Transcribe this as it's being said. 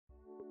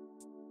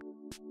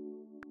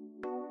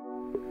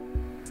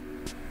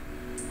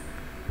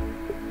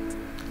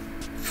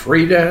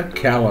Frida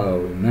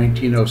Kahlo,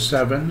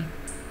 1907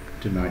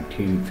 to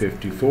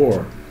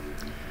 1954.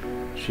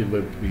 She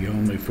lived to be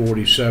only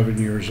 47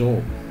 years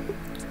old.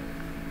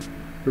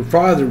 Her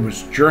father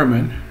was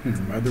German and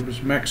her mother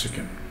was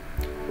Mexican.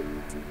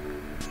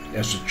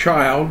 As a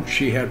child,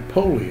 she had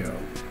polio,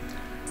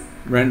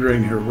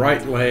 rendering her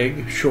right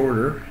leg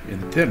shorter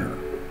and thinner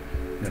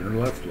than her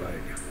left leg.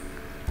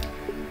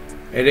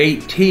 At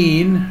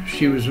 18,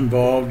 she was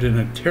involved in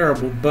a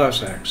terrible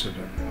bus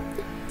accident.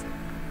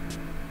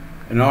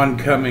 An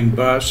oncoming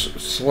bus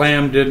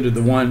slammed into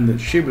the one that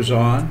she was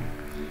on,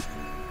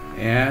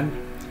 and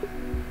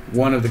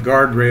one of the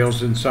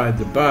guardrails inside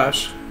the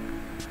bus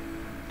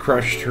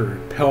crushed her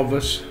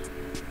pelvis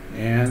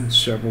and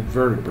several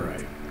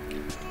vertebrae.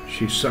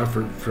 She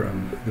suffered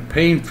from the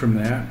pain from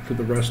that for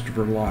the rest of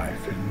her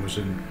life and was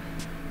in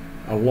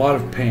a lot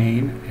of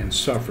pain and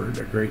suffered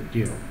a great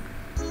deal.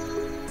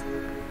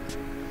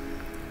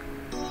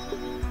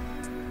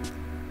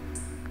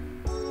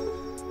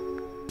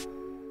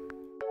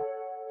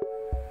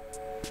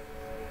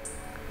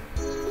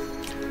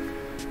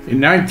 In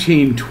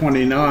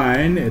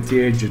 1929, at the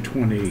age of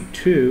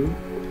 22,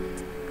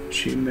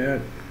 she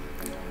met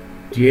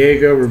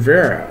Diego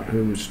Rivera,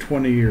 who was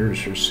 20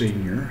 years her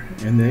senior,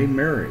 and they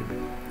married.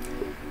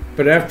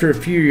 But after a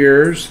few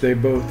years, they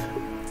both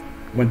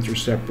went their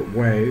separate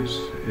ways,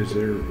 as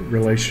their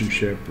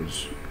relationship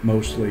was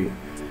mostly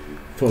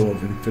full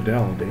of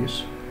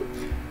infidelities.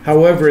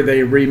 However,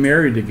 they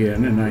remarried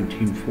again in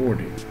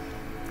 1940.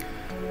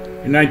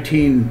 In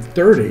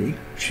 1930,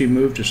 she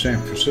moved to San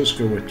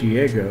Francisco with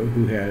Diego,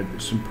 who had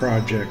some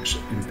projects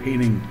in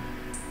painting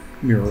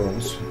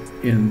murals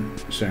in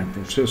San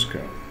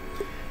Francisco.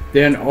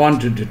 Then on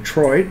to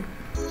Detroit,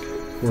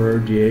 where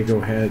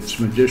Diego had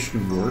some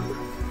additional work,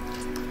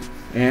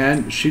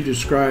 and she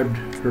described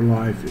her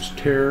life as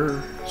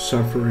terror,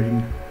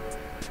 suffering,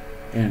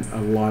 and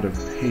a lot of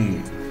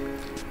pain.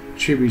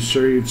 She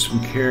received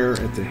some care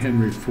at the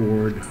Henry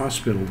Ford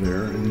Hospital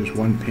there, and there's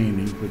one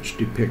painting which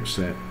depicts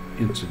that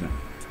incident.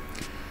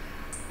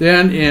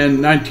 Then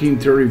in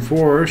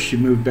 1934, she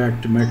moved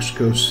back to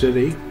Mexico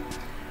City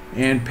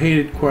and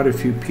painted quite a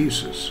few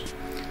pieces,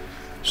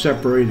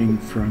 separating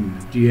from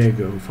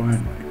Diego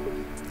finally.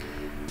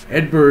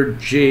 Edward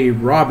G.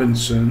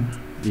 Robinson,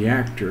 the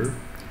actor,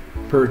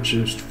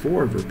 purchased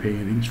 4 of her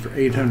paintings for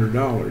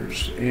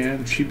 $800,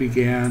 and she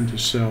began to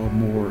sell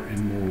more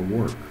and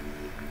more work.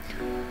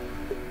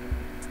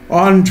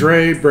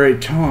 Andre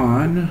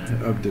Breton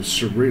of the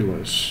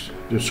Surrealists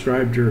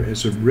described her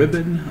as a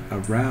ribbon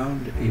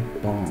around a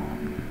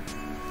bomb.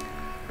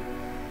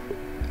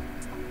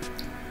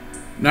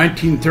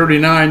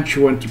 1939, she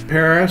went to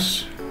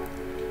Paris,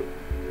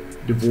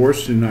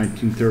 divorced in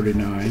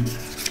 1939,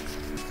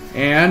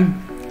 and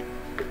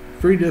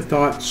Frida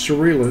thought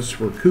surrealists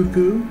were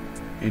cuckoo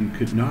and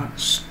could not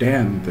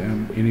stand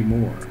them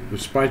anymore,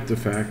 despite the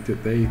fact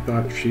that they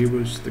thought she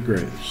was the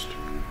greatest.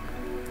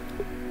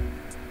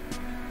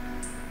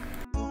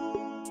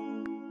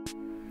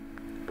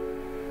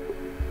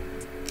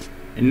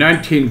 In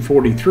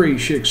 1943,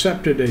 she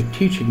accepted a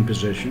teaching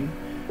position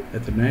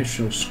at the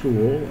National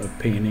School of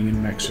Painting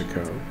in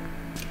Mexico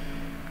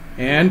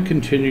and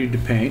continued to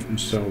paint and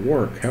sell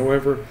work.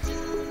 However,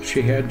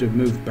 she had to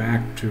move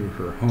back to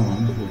her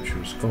home, which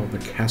was called the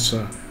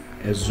Casa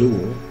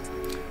Azul,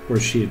 where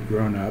she had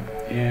grown up,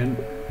 and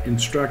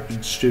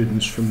instructed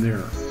students from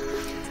there.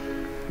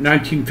 In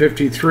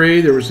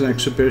 1953, there was an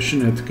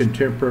exhibition at the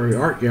Contemporary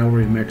Art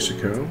Gallery in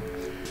Mexico,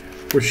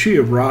 where she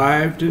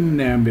arrived in an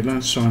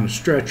ambulance on a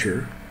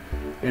stretcher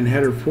and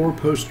had her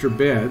 4-poster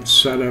bed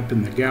set up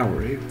in the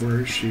gallery,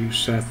 where she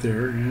sat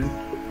there and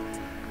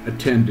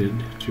attended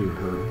to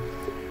her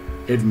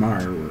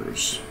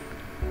admirers.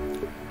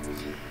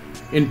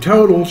 In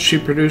total, she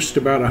produced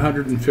about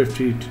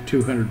 150 to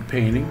 200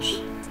 paintings,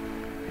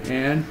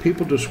 and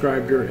people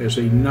described her as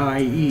a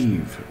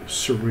naive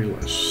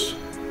surrealist.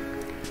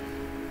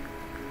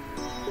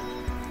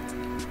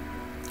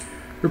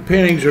 Her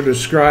paintings are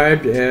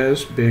described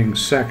as being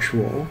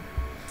sexual,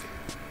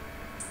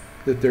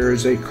 that there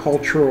is a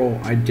cultural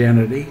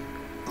identity,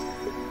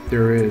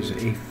 there is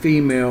a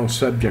female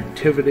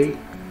subjectivity,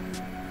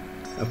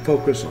 a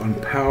focus on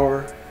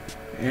power,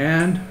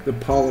 and the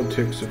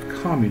politics of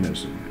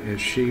communism,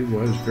 as she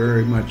was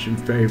very much in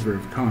favor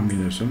of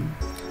communism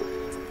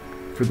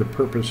for the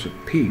purpose of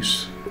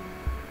peace.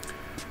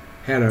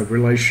 Had a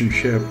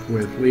relationship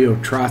with Leo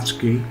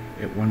Trotsky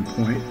at one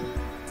point,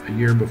 a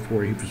year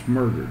before he was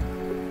murdered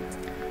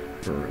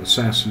or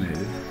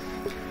assassinated,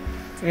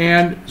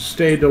 and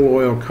stayed a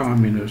loyal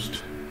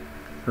communist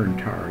her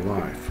entire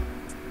life.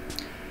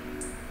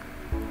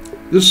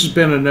 This has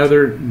been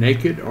another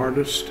Naked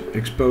Artist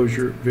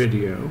Exposure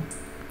video.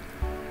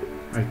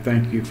 I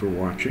thank you for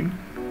watching,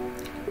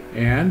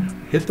 and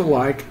hit the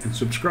like and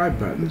subscribe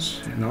buttons,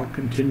 and I'll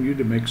continue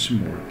to make some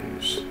more of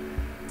these.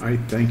 I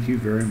thank you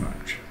very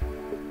much.